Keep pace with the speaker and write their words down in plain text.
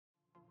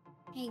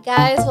Hey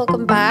guys,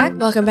 welcome back.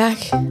 Welcome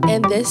back.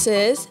 And this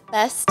is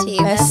Bestie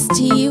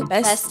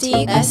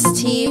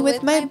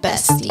with my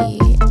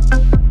bestie.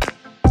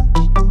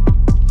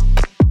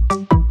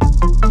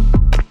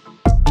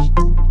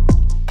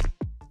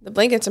 The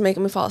blankets are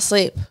making me fall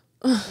asleep.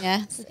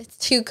 Yeah, it's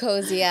too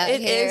cozy out here.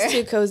 It is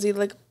too cozy.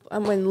 Like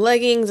I'm wearing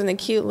leggings and a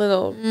cute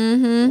little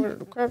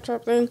crop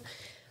top thing.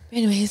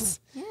 Anyways,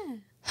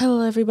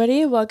 hello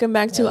everybody. Welcome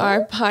back to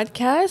our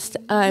podcast.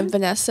 I'm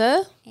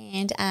Vanessa.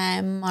 And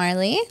I'm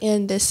Marley.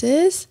 And this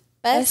is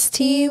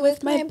Bestie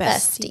with my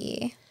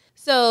bestie.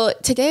 So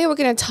today we're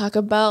going to talk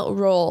about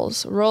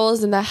roles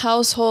in the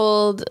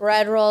household.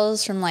 Bread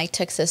rolls from like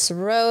Texas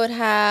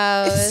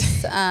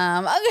Roadhouse.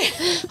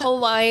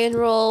 Hawaiian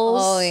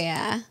rolls. Oh,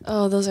 yeah.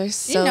 Oh, those are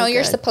so You know good.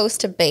 you're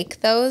supposed to bake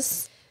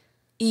those?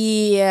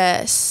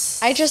 Yes.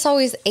 I just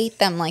always ate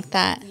them like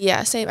that.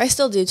 Yeah, same. I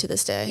still do to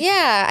this day.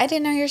 Yeah, I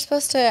didn't know you're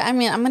supposed to. I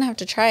mean, I'm going to have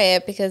to try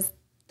it because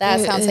that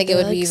sounds like it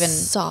would like be even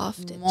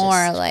soft,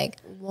 more like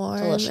warm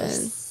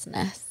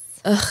deliciousness.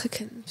 Ugh,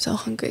 I'm so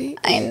hungry.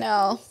 I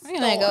know. We're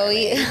going to go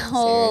eat a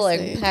whole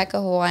like, pack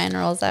of Hawaiian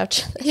rolls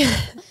after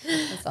this.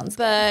 That sounds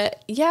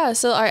But yeah,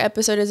 so our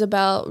episode is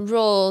about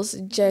roles,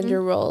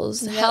 gender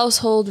roles,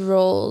 household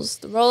roles,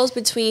 the roles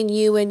between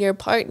you and your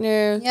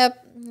partner.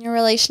 Yep, your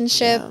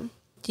relationship. Yeah.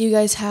 Do you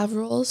guys have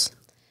roles?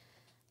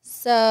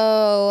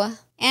 So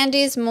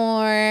Andy's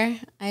more,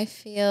 I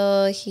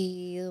feel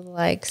he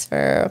likes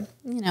for,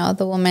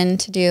 the woman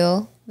to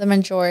do the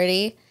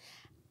majority.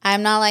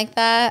 I'm not like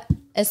that,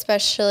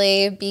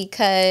 especially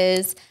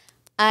because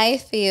I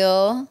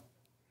feel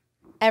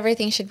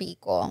everything should be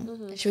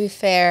equal. It should be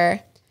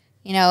fair.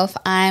 If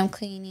I'm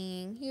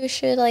cleaning, you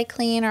should like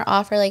clean or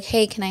offer like,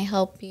 hey, can I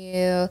help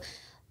you?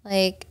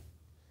 Like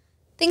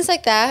things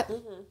like that.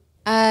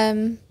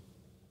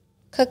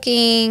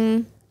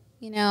 Cooking,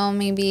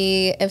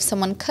 maybe if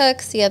someone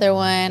cooks, the other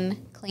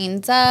one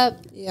cleans up,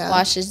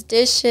 washes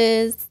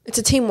dishes. It's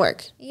a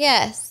teamwork.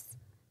 Yes.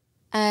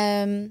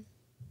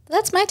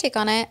 That's my take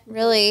on it,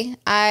 really.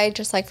 I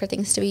just like for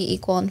things to be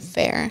equal and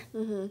fair.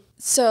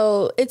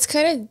 So it's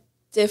kind of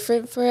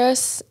different for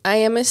us. I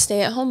am a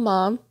stay-at-home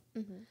mom,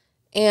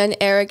 and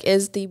Eric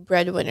is the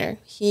breadwinner.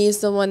 He's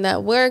the one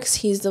that works.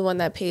 He's the one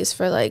that pays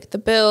for, like, the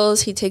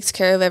bills. He takes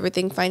care of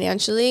everything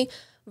financially,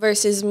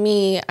 versus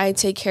me, I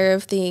take care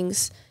of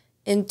things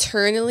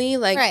internally,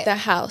 like the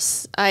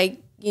house. I,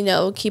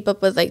 keep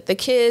up with, like, the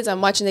kids.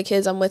 I'm watching the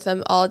kids. I'm with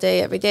them all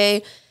day, every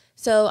day.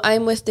 So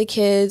I'm with the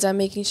kids. I'm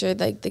making sure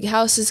like the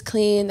house is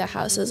clean, the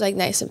house is like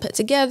nice and put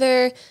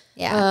together.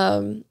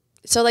 Yeah.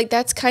 So like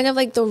that's kind of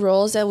like the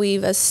roles that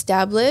we've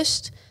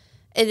established.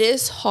 It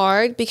is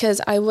hard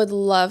because I would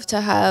love to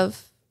have,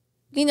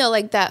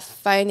 like that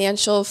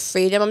financial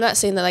freedom. I'm not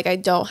saying that like I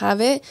don't have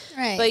it,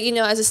 Right. but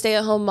as a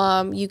stay-at-home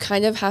mom, you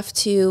kind of have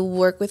to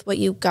work with what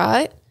you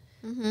got.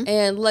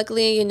 And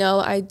luckily,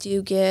 I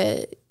do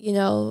get,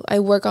 I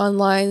work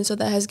online, so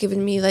that has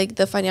given me like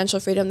the financial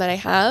freedom that I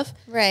have.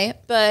 Right.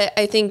 But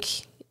I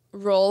think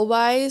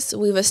role-wise,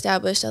 we've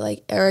established that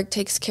like Eric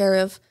takes care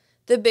of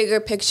the bigger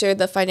picture,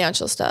 the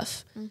financial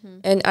stuff.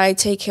 And I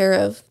take care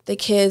of the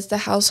kids, the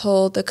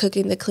household, the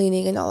cooking, the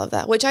cleaning, and all of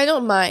that, which I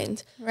don't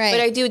mind. Right. But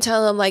I do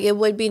tell him like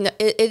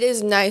it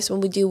is nice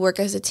when we do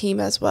work as a team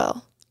as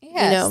well.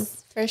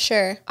 Yes, for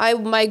sure.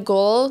 My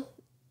goal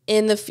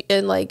in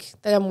like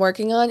that I'm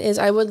working on is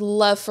I would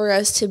love for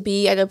us to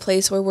be at a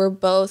place where we're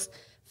both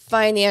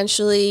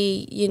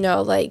financially,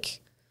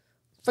 like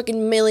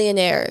freaking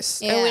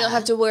millionaires, and we don't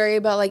have to worry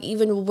about like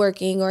even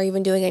working or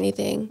even doing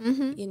anything,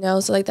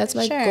 so like that's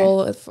my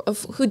goal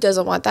of who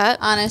doesn't want that,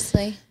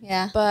 honestly.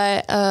 Yeah.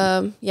 But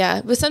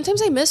but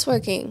sometimes I miss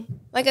working,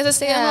 like as a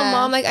stay-at-home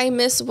mom, like I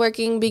miss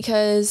working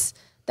because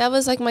that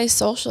was like my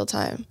social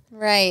time.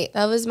 Right.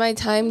 That was my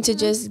time to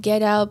just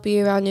get out,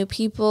 be around new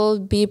people,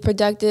 be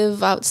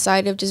productive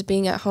outside of just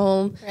being at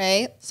home.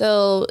 Right.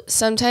 So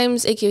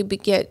sometimes it could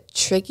get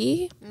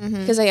tricky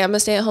because I am a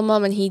stay-at-home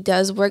mom and he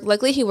does work.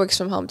 Luckily, he works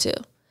from home too.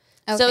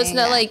 Okay, so it's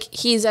not like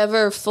he's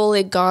ever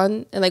fully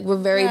gone, and like we're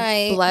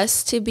very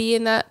blessed to be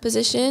in that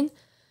position.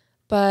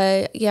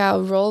 But yeah,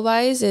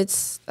 role-wise,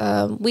 it's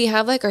we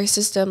have like our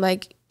system.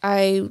 Like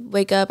I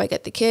wake up, I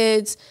get the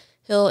kids.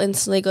 He'll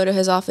instantly go to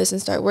his office and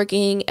start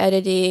working,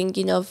 editing,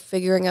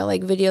 figuring out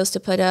like videos to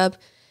put up.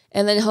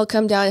 And then he'll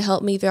come down and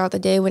help me throughout the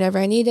day whenever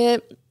I need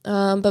it.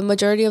 But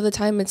majority of the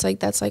time, it's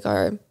like that's like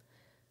our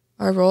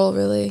role,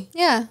 really.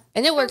 Yeah.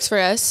 And it works for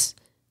us.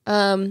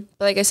 But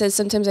like I said,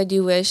 sometimes I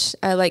do wish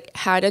I like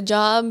had a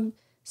job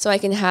so I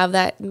can have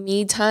that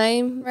me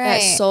time, that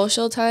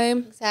social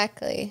time.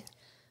 Exactly.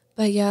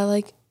 But yeah,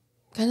 like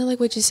kind of like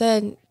what you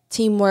said,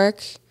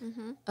 teamwork,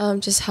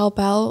 just help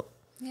out.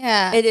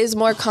 Yeah. It is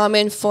more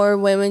common for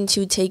women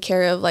to take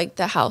care of like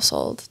the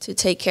household, to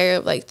take care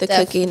of like the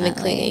cooking and the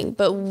cleaning.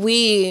 But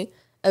we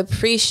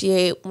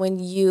appreciate when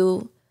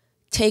you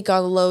take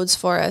on loads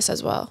for us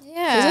as well.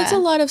 Yeah. Because it's a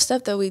lot of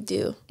stuff that we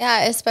do.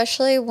 Yeah,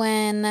 especially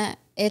when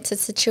it's a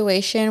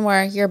situation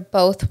where you're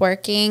both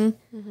working,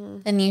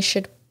 then you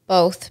should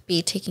both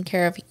be taking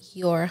care of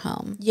your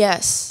home.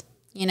 Yes.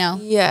 You know?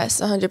 Yes,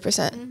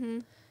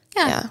 100%.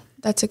 Yeah.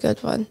 That's a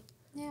good one.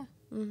 Yeah.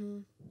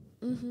 Mm-hmm.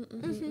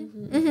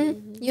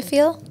 You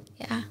feel?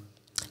 Yeah.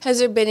 Has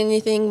there been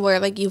anything where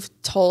like you've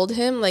told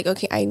him like,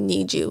 okay, I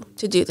need you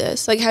to do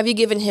this? Like, have you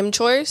given him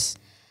chores?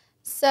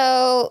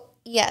 So,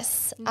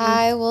 yes,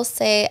 I will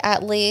say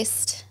at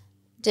least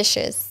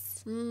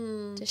dishes.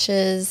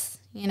 Dishes,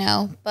 you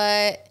know,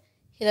 but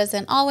he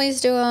doesn't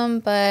always do them,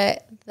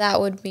 but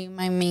that would be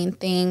my main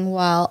thing.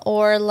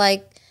 Or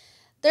like,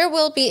 there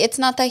will be, it's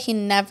not that he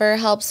never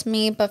helps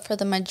me, but for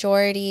the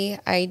majority,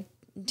 I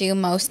do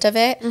most of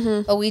it.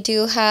 But we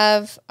do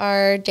have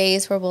our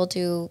days where we'll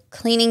do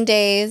cleaning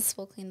days.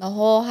 We'll clean the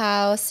whole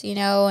house, you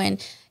know,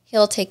 and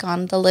he'll take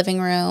on the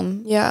living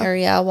room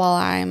area while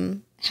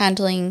I'm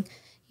handling,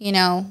 you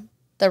know,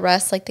 the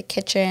rest, like the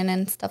kitchen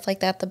and stuff like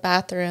that, the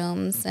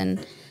bathrooms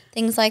and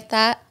things like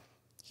that.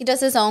 He does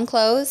his own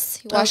clothes.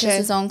 He washes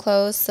his own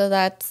clothes, so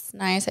that's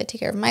nice. I take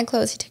care of my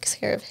clothes. He takes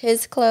care of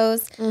his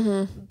clothes.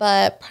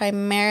 But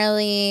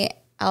primarily,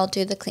 I'll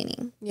do the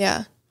cleaning.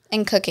 Yeah.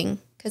 And cooking,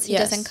 because he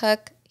doesn't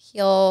cook.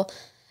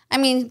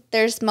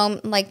 There's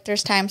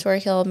there's times where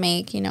he'll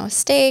make, you know, a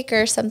steak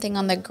or something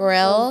on the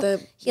grill.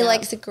 He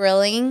likes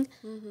grilling,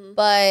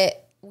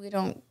 but we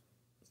don't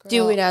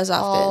do it as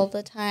often all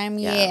the time.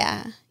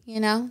 Yeah. You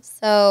know,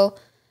 so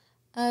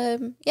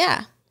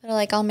yeah. But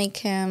like I'll make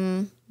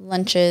him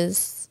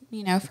lunches,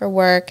 you know, for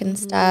work and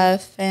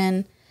stuff.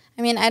 And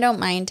I mean, I don't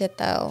mind it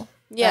though.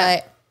 Yeah.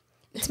 But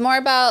it's more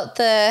about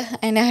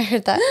I know I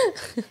heard that.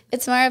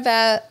 It's more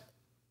about,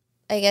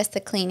 I guess, the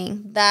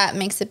cleaning. That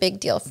makes a big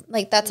deal.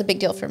 Like, that's a big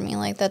deal for me.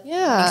 Like, that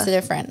makes a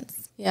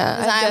difference. Yeah.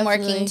 Because I'm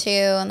working too,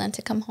 and then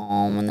to come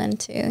home, and then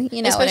to,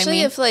 you know, especially what I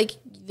mean? If, like,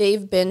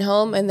 they've been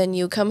home, and then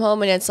you come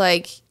home, and it's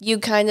like, you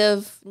kind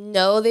of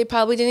know they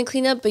probably didn't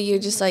clean up, but you're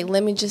just like,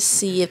 let me just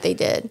see if they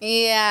did.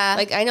 Yeah.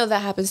 Like, I know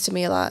that happens to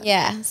me a lot.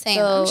 Yeah, same.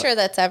 So, I'm sure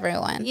that's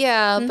everyone.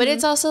 Yeah, but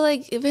it's also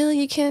like, really,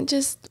 you can't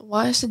just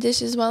wash the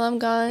dishes while I'm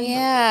gone.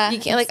 Yeah. You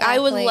can't. Like, I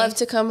would love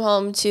to come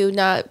home to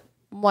not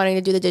wanting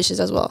to do the dishes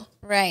as well.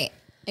 Right.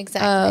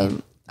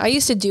 Exactly. I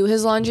used to do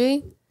his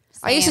laundry. Same.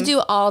 I used to do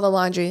all the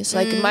laundry. So,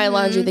 like, my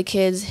laundry, the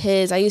kids,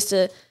 his. I used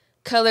to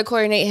color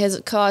coordinate his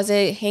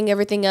closet, hang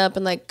everything up,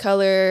 and, like,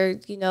 color,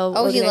 you know,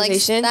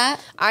 organization. He likes that?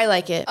 I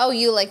like it. Oh,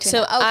 you like doing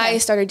that. So, I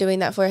started doing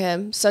that for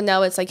him. So,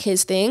 now it's, like,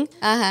 his thing.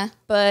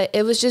 But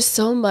it was just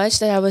so much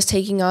that I was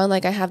taking on.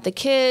 Like, I have the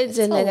kids.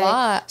 It's a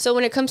lot. So,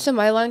 when it comes to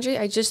my laundry,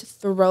 I just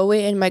throw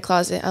it in my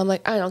closet. I'm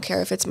like, I don't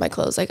care if it's my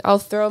clothes. Like, I'll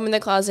throw them in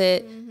the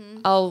closet.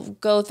 I'll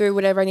go through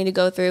whatever I need to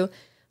go through.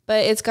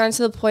 But it's gotten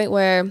to the point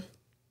where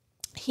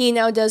he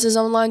now does his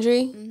own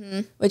laundry,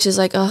 which is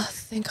like, oh,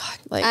 thank God.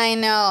 Like, I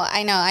know.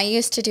 I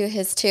used to do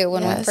his too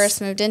when we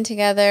first moved in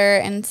together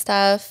and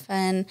stuff.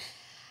 And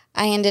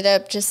I ended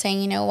up just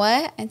saying, you know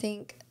what? I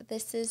think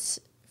this is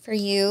for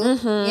you.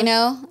 You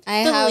know,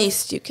 the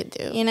least you could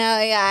do. You know,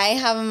 I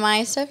have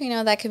my stuff. You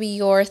know, that could be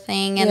your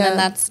thing, and then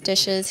that's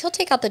dishes. He'll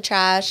take out the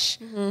trash.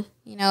 You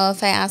know,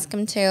 if I ask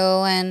him to,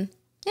 and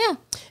yeah.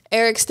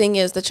 Eric's thing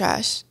is the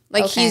trash.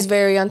 Like, he's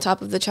very on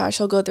top of the trash.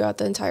 He'll go throughout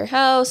the entire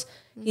house.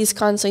 He's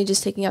constantly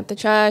just taking out the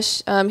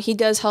trash. He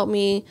does help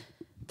me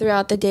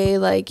throughout the day.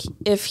 Like,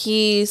 if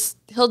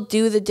he'll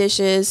do the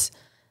dishes.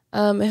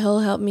 He'll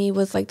help me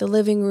with, like, the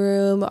living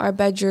room, our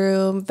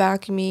bedroom,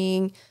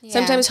 vacuuming. Yeah.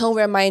 Sometimes he'll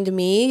remind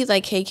me,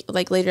 like, hey,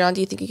 like, later on, do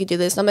you think you could do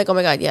this? And I'm like, oh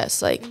my God,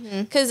 yes. Like,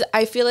 because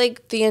I feel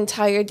like the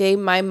entire day,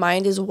 my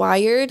mind is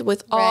wired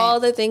with all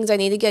the things I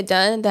need to get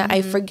done that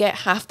I forget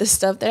half the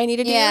stuff that I need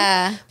to do.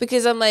 Yeah.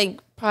 Because I'm, like,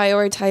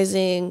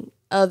 prioritizing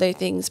other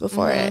things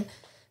before it.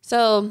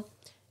 So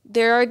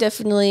there are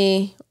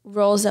definitely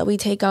roles that we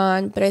take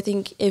on, but I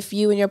think if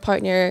you and your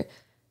partner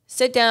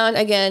sit down,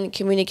 again,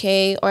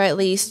 communicate, or at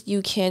least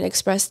you can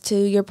express to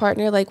your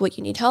partner like what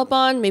you need help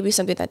on, maybe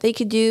something that they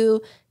could do,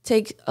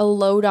 take a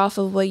load off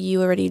of what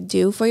you already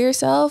do for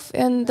yourself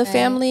and the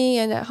family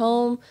and at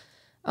home.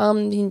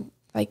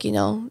 Like, you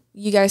know,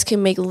 you guys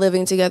can make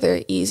living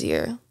together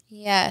easier.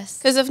 Yes.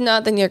 Because if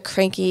not, then you're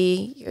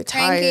cranky, you're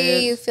tired.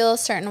 You feel a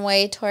certain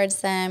way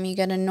towards them. You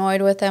get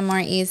annoyed with them more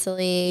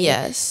easily.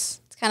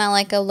 Yes. It's kind of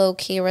like a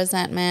low-key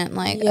resentment.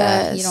 Like,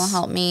 you don't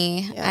help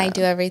me. Yeah. I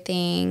do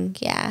everything.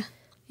 Yeah.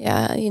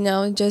 Yeah, you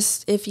know,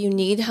 just if you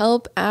need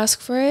help,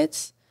 ask for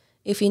it.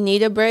 If you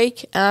need a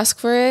break, ask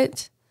for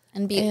it.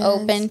 And be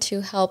open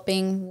to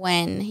helping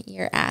when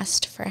you're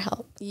asked for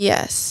help.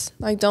 Yes.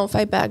 Like, don't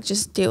fight back.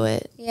 Just do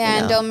it. Yeah,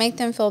 and don't make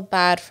them feel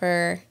bad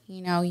for,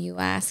 you know, you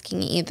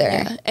asking either.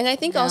 Yeah. And I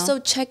think also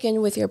check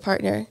in with your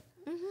partner.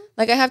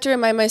 Like, I have to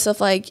remind myself,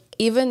 like,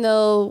 even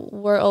though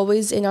we're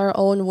always in our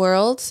own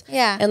worlds.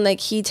 Yeah. And, like,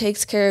 he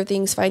takes care of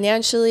things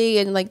financially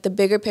and, like, the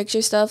bigger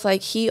picture stuff.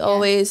 Like, he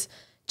always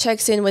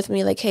checks in with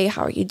me, like, hey,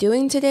 how are you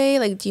doing today?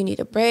 Like, do you need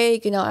a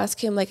break? And I'll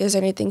ask him, like, is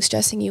there anything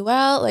stressing you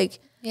out? Like,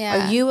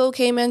 are you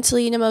okay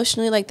mentally and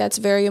emotionally? Like, that's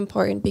very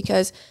important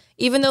because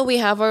even though we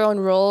have our own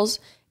roles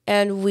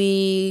and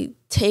we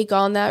take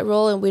on that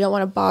role and we don't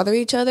want to bother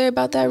each other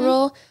about that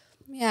role,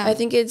 I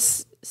think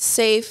it's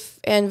safe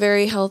and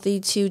very healthy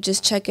to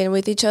just check in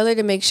with each other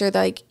to make sure that,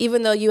 like,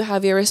 even though you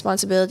have your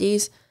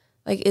responsibilities,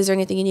 like, is there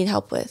anything you need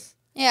help with?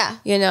 Yeah.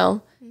 You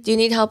know? Do you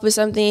need help with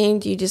something?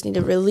 Do you just need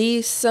to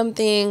release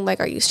something? Like,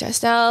 are you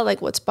stressed out?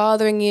 Like, what's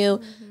bothering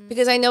you?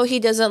 Because I know he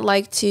doesn't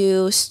like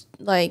to,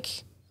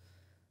 like,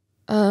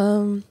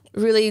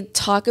 really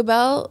talk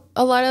about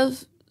a lot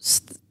of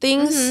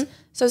things.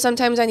 So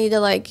sometimes I need to,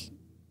 like,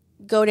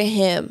 go to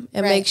him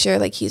and make sure,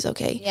 like, he's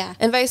okay. Yeah.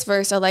 And vice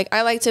versa. Like,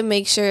 I like to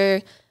make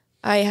sure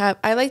I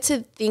like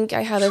to think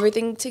I have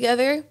everything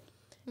together.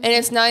 And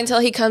it's not until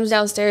he comes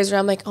downstairs where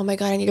I'm like, oh my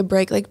God, I need a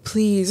break. Like,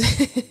 please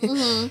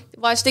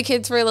watch the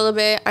kids for a little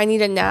bit. I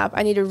need a nap.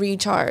 I need to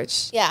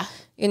recharge. Yeah.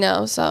 You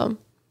know, so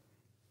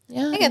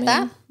yeah. I get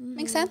that.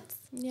 Makes sense.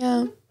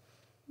 Yeah.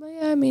 But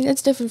yeah, I mean,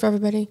 it's different for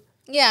everybody.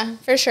 Yeah,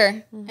 for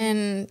sure.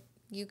 And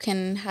you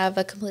can have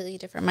a completely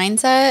different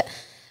mindset.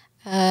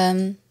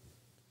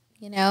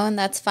 You know, and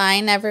that's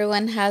fine.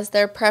 Everyone has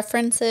their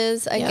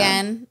preferences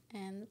again,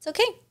 and it's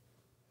okay.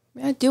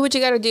 Yeah, do what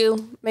you got to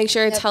do. Make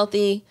sure it's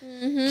healthy.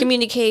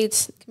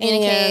 Communicate.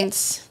 And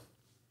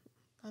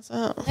that's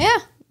all. Yeah,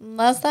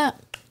 that's that.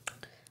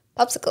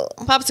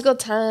 Popsicle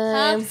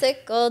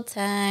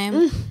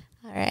time.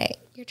 All right.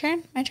 Your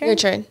turn? My turn? Your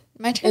turn.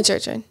 My turn? It's your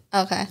turn.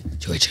 Okay.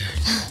 It's your turn.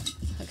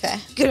 Okay.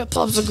 Get a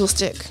popsicle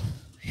stick.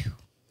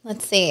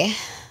 Let's see.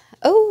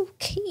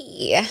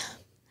 Okay.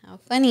 How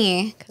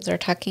funny, because we're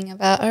talking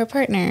about our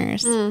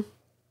partners.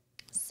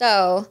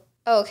 So,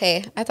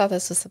 okay, I thought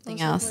this was something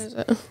else.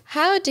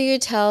 How do you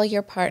tell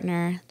your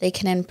partner they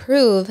can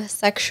improve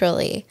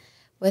sexually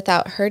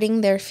without hurting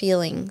their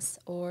feelings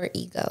or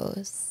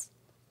egos?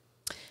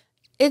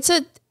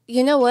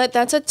 You know what?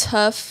 That's a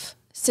tough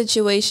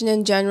situation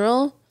in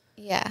general.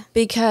 Yeah.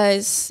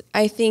 Because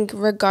I think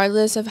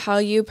regardless of how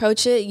you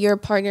approach it, your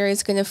partner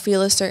is going to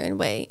feel a certain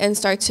way and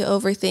start to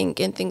overthink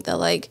and think that,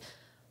 like,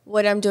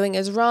 what I'm doing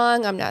is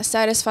wrong. I'm not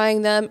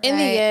satisfying them. In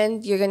the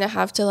end, you're going to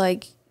have to,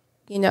 like,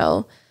 you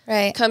know,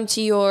 come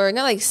to your,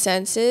 not like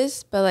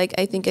senses, but like,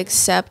 I think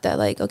accept that,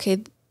 like,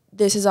 okay,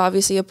 this is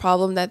obviously a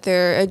problem that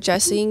they're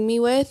addressing me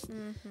with.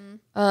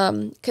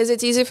 Because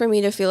it's easy for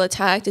me to feel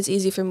attacked. It's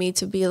easy for me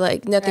to be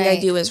like, nothing I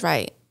do is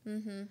right.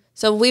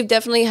 So we've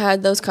definitely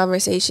had those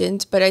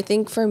conversations. But I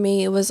think for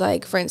me, it was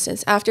like, for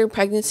instance, after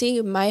pregnancy,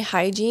 my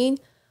hygiene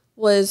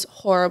was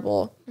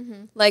horrible.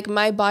 Like,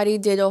 my body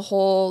did a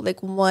whole,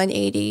 like,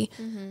 180.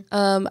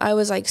 I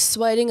was, like,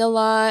 sweating a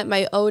lot.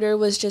 My odor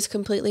was just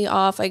completely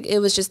off. Like, it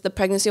was just the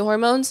pregnancy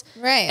hormones.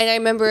 Right. And I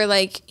remember,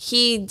 like,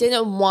 he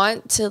didn't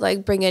want to,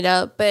 like, bring it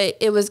up, but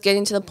it was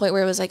getting to the point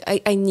where it was like,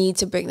 I need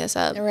to bring this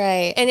up.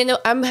 Right. And, you know,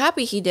 I'm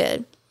happy he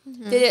did.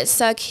 Did it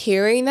suck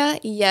hearing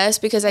that? Yes,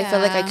 because I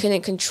felt like I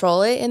couldn't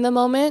control it in the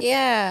moment.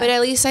 Yeah. But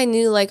at least I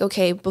knew, like,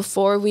 okay,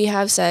 before we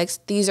have sex,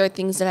 these are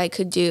things that I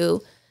could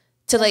do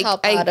to like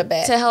help out a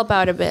bit. To help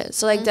out a bit.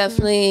 So, like,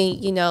 definitely,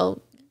 you know,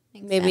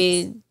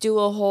 maybe do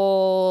a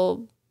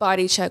whole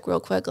body check real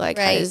quick. Like,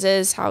 how is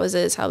this? How is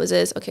this? How is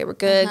this? Okay, we're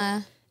good.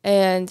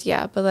 And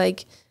yeah, but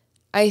like,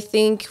 I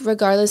think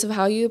regardless of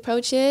how you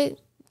approach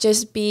it,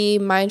 just be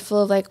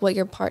mindful of like what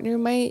your partner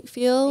might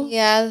feel.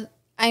 Yeah.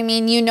 I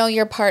mean, you know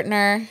your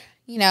partner,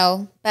 you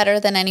know, better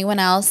than anyone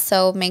else.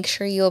 So make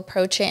sure you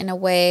approach it in a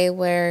way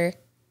where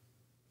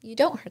you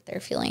don't hurt their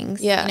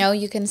feelings. Yeah. You know,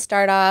 you can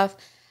start off,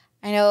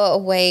 I know a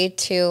way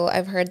to,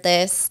 I've heard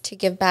this, to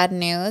give bad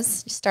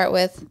news. You start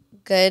with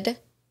good,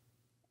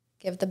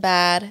 give the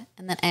bad,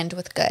 and then end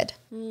with good.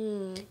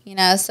 You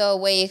know, so a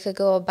way you could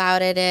go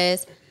about it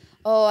is,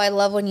 oh, I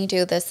love when you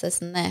do this,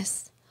 this, and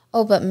this.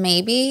 Oh, but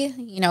maybe,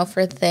 you know,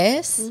 for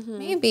this,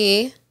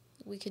 maybe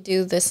we could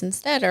do this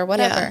instead or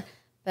whatever. Yeah.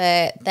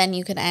 But then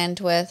you can end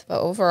with,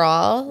 but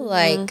overall,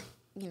 like,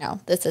 you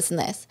know, this, and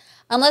this.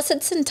 Unless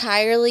it's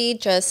entirely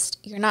just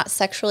you're not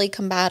sexually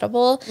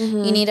compatible,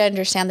 you need to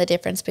understand the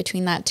difference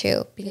between that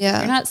too. Because if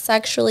you're not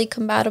sexually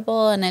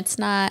compatible and it's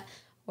not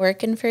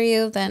working for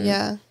you,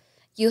 then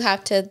you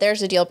have to,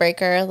 there's a deal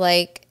breaker,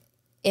 like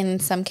in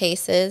some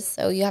cases.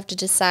 So you have to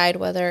decide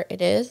whether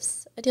it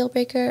is a deal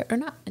breaker or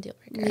not a deal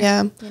breaker.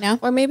 Yeah. You know?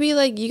 Or maybe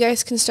like you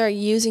guys can start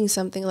using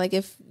something, like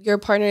if your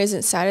partner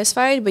isn't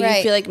satisfied, but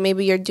you feel like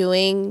maybe you're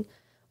doing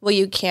what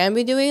you can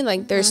be doing,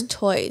 like there's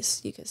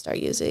toys you can start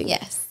using.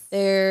 Yes.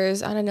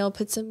 There's, I don't know,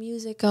 put some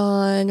music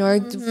on, or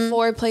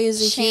foreplay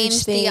is a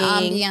huge thing.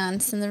 Change the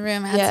ambiance in the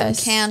room, add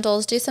some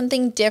candles, do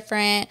something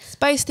different.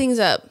 Spice things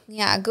up.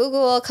 Yeah,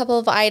 Google a couple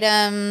of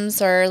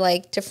items or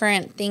like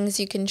different things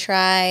you can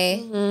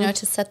try, you know,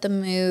 to set the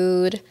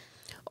mood.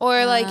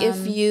 Or like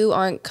if you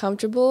aren't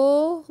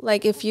comfortable,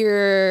 like if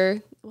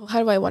you're,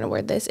 how do I want to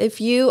word this?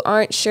 If you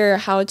aren't sure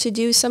how to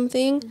do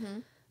something,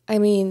 I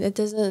mean, I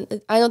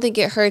don't think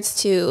it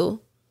hurts to...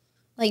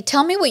 Like,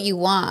 tell me what you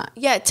want.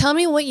 Yeah, tell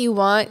me what you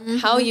want,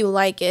 how you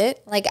like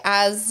it. Like,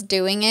 as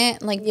doing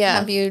it, like,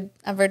 have you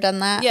ever done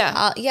that?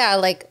 Yeah.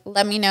 Like,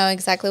 let me know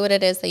exactly what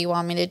it is that you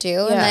want me to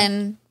do, and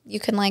then you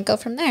can, like, go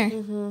from there.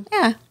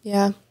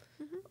 Yeah.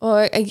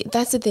 Or,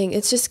 that's the thing,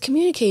 it's just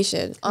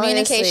communication.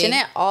 Communication, honestly.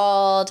 it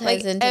all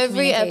ties into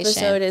every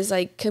communication. episode is,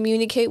 like,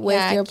 communicate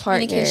with your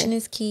partner. Communication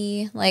is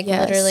key, like,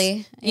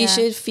 literally. You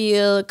should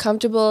feel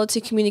comfortable to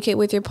communicate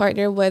with your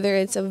partner, whether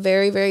it's a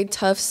very, very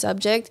tough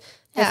subject.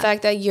 The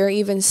fact that you're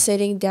even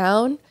sitting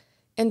down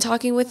and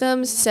talking with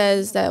them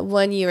says that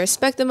one, you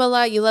respect them a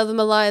lot, you love them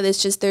a lot.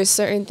 It's just there's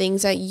certain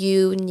things that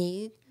you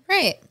need.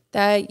 Right.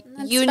 That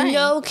That's you fine.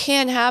 know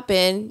can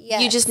happen.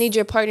 Yes. You just need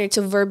your partner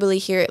to verbally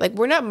hear it. Like,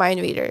 we're not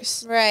mind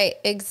readers. Right.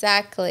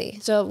 Exactly.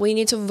 So we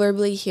need to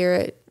verbally hear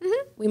it.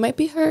 We might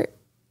be hurt.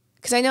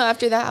 Because I know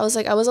after that, I was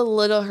a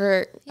little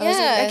hurt. I was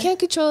like, I can't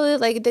control it.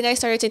 Like, then I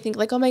started to think,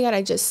 like, oh my God,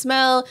 I just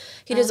smell.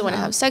 He doesn't want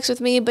to have sex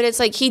with me. But it's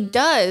like, he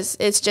does.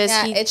 It's just,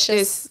 it's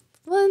just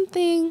one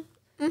thing.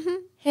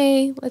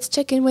 Hey, let's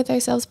check in with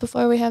ourselves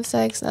before we have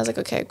sex. And I was like,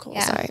 okay, cool,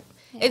 sorry.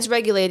 Yeah. It's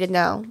regulated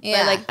now.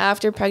 Yeah. But like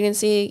after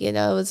pregnancy, it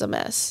was a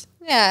mess.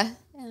 Yeah.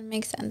 It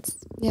makes sense.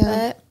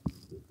 Yeah.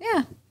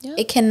 But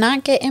it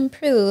cannot get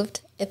improved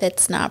if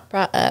it's not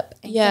brought up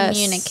and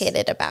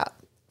communicated about.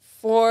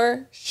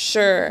 For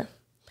sure.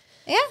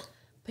 Yeah.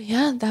 But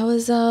yeah, that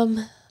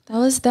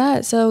was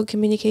that. So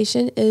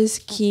communication is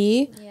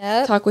key.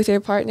 Yep. Talk with your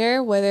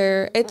partner,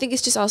 I think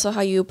it's just also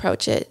how you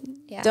approach it.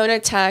 Yeah. Don't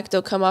attack,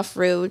 don't come off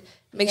rude.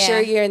 Make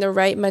sure you're in the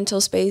right mental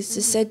space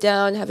to sit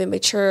down, have a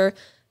mature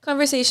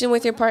conversation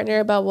with your partner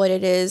about what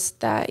it is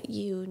that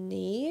you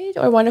need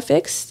or want to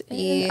fix.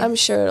 And I'm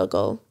sure it'll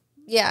go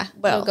well.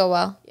 It'll go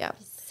well. Yeah.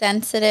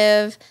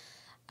 Sensitive,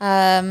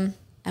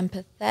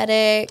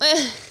 empathetic,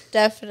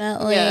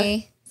 definitely. Yeah.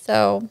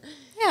 So,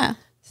 yeah.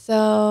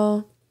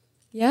 So,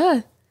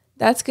 yeah.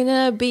 That's going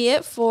to be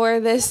it for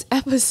this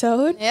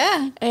episode.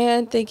 Yeah.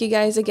 And thank you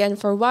guys again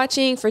for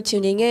watching, for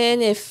tuning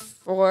in.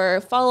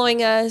 For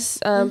following us,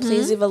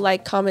 please leave a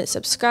like, comment,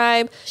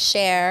 subscribe.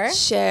 Share.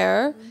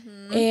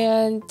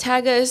 And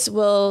tag us.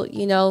 We'll,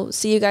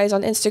 see you guys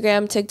on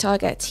Instagram,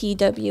 TikTok at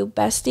TW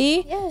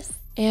Bestie. Yes.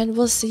 And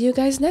we'll see you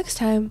guys next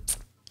time.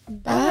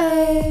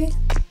 Bye.